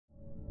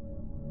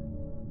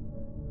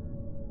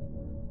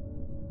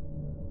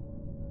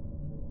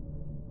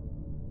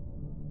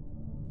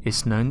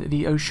It's known that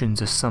the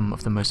oceans are some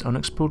of the most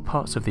unexplored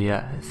parts of the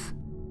Earth.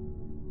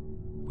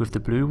 With the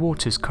blue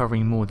waters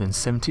covering more than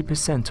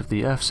 70% of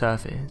the Earth's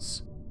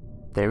surface,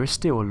 there is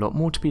still a lot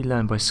more to be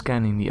learned by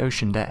scanning the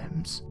ocean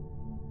depths,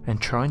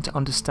 and trying to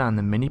understand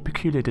the many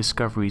peculiar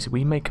discoveries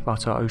we make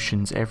about our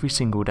oceans every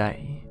single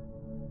day.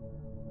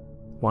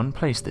 One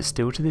place that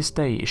still to this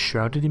day is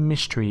shrouded in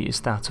mystery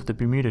is that of the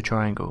Bermuda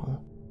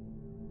Triangle.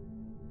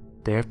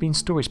 There have been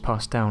stories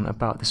passed down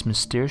about this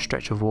mysterious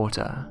stretch of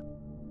water,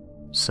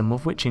 some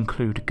of which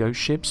include ghost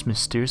ships,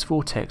 mysterious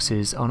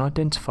vortexes,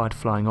 unidentified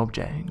flying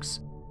objects,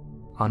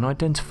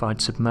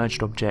 unidentified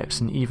submerged objects,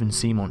 and even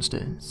sea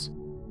monsters.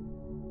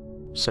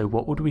 So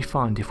what would we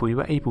find if we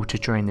were able to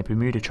drain the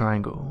Bermuda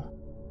Triangle?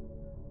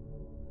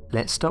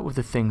 Let's start with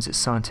the things that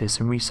scientists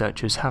and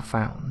researchers have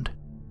found.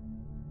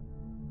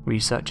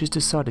 Researchers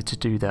decided to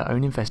do their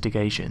own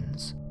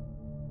investigations.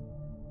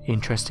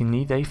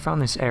 Interestingly, they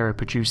found this area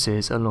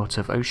produces a lot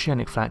of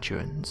oceanic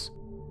flatulence,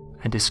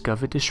 and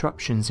discovered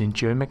disruptions in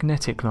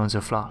geomagnetic lines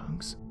of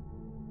flux.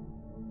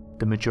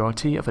 The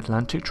majority of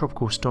Atlantic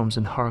tropical storms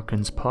and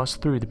hurricanes pass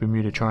through the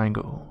Bermuda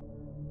Triangle,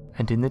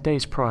 and in the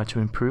days prior to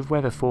improved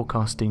weather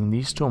forecasting,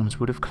 these storms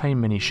would have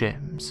claimed many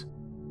ships.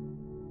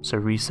 So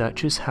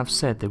researchers have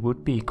said there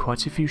would be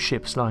quite a few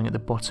ships lying at the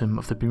bottom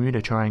of the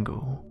Bermuda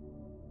Triangle.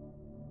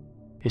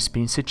 It's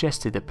been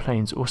suggested that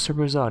planes also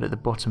reside at the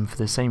bottom for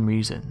the same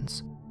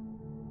reasons.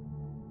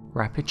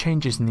 Rapid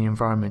changes in the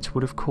environment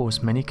would have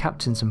caused many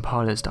captains and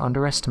pilots to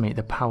underestimate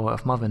the power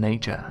of Mother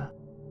Nature,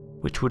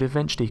 which would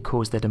eventually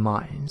cause their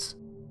demise.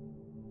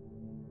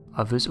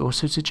 Others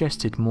also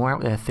suggested more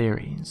out there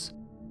theories.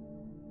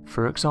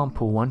 For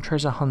example, one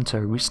treasure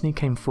hunter recently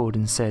came forward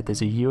and said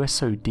there's a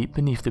USO deep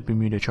beneath the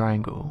Bermuda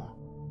Triangle.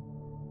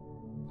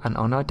 An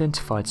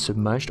unidentified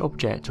submerged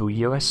object, or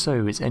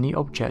USO, is any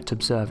object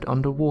observed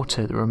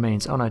underwater that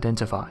remains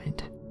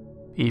unidentified,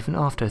 even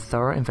after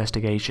thorough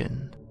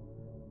investigation.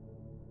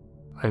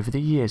 Over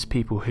the years,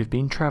 people who've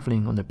been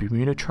travelling on the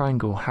Bermuda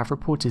Triangle have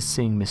reported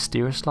seeing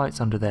mysterious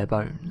lights under their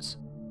bones.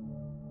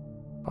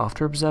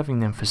 After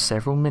observing them for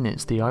several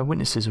minutes, the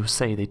eyewitnesses will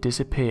say they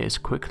disappear as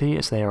quickly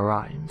as they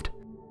arrived.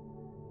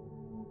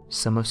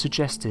 Some have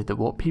suggested that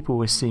what people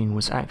were seeing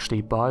was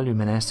actually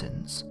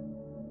bioluminescence.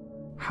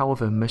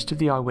 However, most of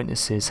the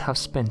eyewitnesses have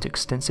spent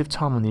extensive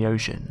time on the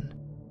ocean,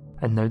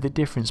 and know the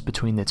difference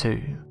between the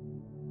two.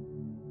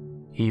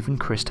 Even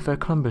Christopher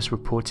Columbus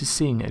reported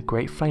seeing a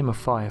great flame of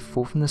fire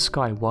fall from the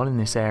sky while in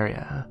this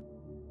area.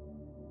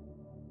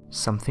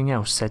 Something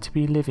else said to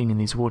be living in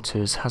these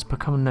waters has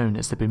become known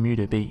as the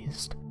Bermuda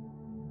Beast.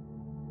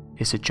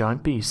 It's a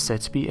giant beast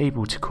said to be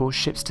able to cause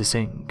ships to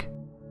sink,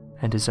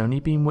 and has only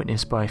been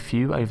witnessed by a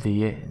few over the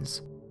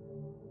years.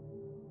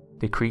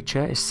 The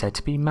creature is said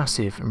to be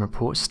massive, and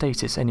reports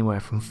state it's anywhere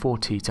from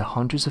 40 to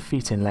hundreds of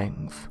feet in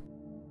length.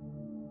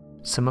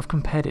 Some have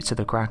compared it to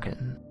the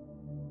Kraken,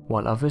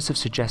 while others have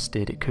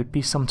suggested it could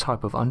be some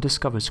type of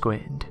undiscovered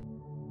squid.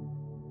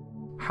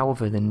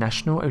 However, the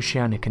National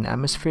Oceanic and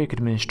Atmospheric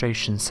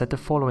Administration said the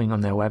following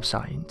on their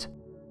website.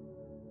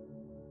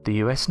 The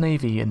US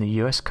Navy and the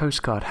US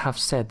Coast Guard have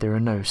said there are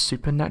no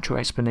supernatural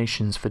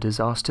explanations for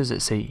disasters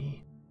at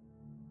sea.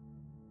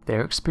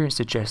 Their experience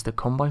suggests the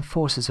combined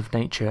forces of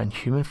nature and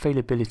human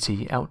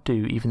fallibility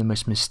outdo even the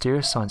most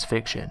mysterious science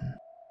fiction.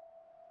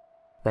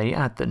 They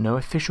add that no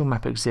official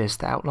map exists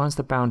that outlines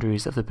the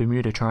boundaries of the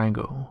Bermuda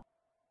Triangle.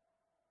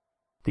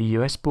 The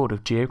US Board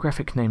of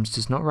Geographic Names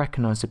does not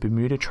recognize the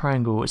Bermuda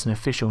Triangle as an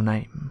official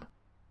name,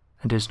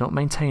 and does not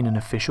maintain an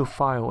official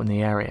file in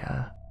the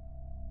area.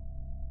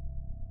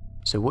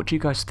 So what do you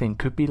guys think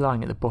could be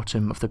lying at the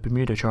bottom of the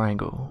Bermuda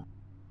Triangle?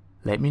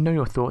 Let me know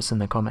your thoughts in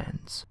the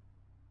comments.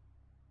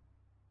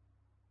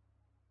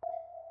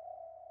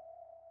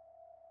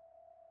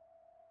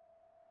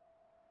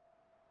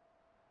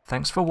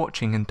 Thanks for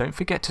watching, and don't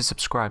forget to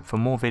subscribe for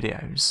more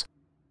videos.